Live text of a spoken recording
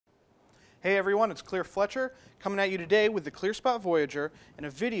Hey everyone, it's Clear Fletcher coming at you today with the ClearSpot Voyager and a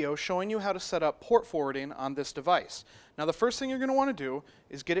video showing you how to set up port forwarding on this device. Now the first thing you're going to want to do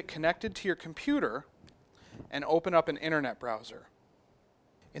is get it connected to your computer and open up an internet browser.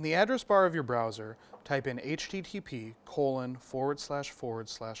 In the address bar of your browser, type in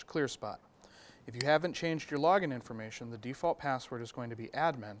http:///clearspot. If you haven't changed your login information, the default password is going to be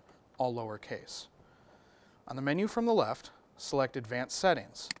admin, all lowercase. On the menu from the left, select Advanced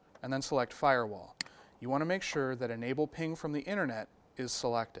Settings, and then select Firewall. You want to make sure that Enable Ping from the Internet is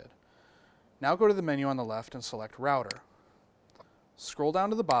selected. Now go to the menu on the left and select Router. Scroll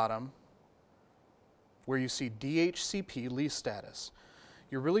down to the bottom where you see DHCP lease status.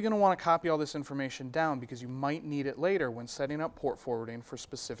 You're really going to want to copy all this information down because you might need it later when setting up port forwarding for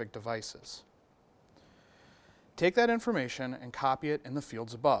specific devices. Take that information and copy it in the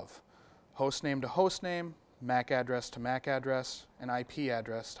fields above. Hostname to hostname, MAC address to MAC address, and IP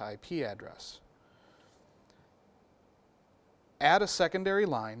address to IP address. Add a secondary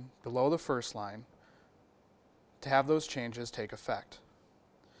line below the first line to have those changes take effect.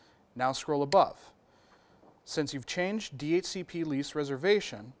 Now scroll above. Since you've changed DHCP lease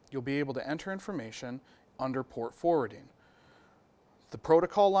reservation, you'll be able to enter information under port forwarding. The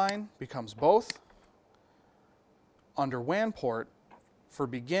protocol line becomes both. Under WAN port, for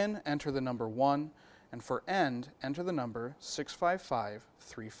begin, enter the number 1, and for end, enter the number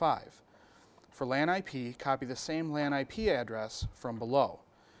 65535. For LAN IP, copy the same LAN IP address from below.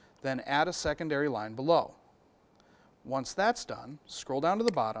 Then add a secondary line below. Once that's done, scroll down to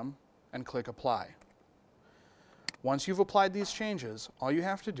the bottom and click Apply. Once you've applied these changes, all you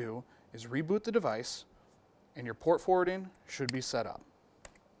have to do is reboot the device and your port forwarding should be set up.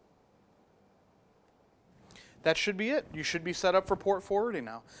 That should be it. You should be set up for port forwarding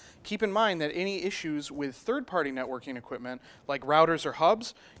now. Keep in mind that any issues with third-party networking equipment, like routers or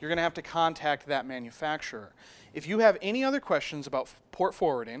hubs, you're going to have to contact that manufacturer. If you have any other questions about port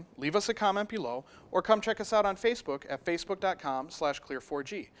forwarding, leave us a comment below, or come check us out on Facebook at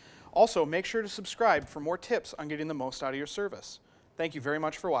facebook.com/clear4g. Also, make sure to subscribe for more tips on getting the most out of your service. Thank you very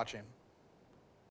much for watching.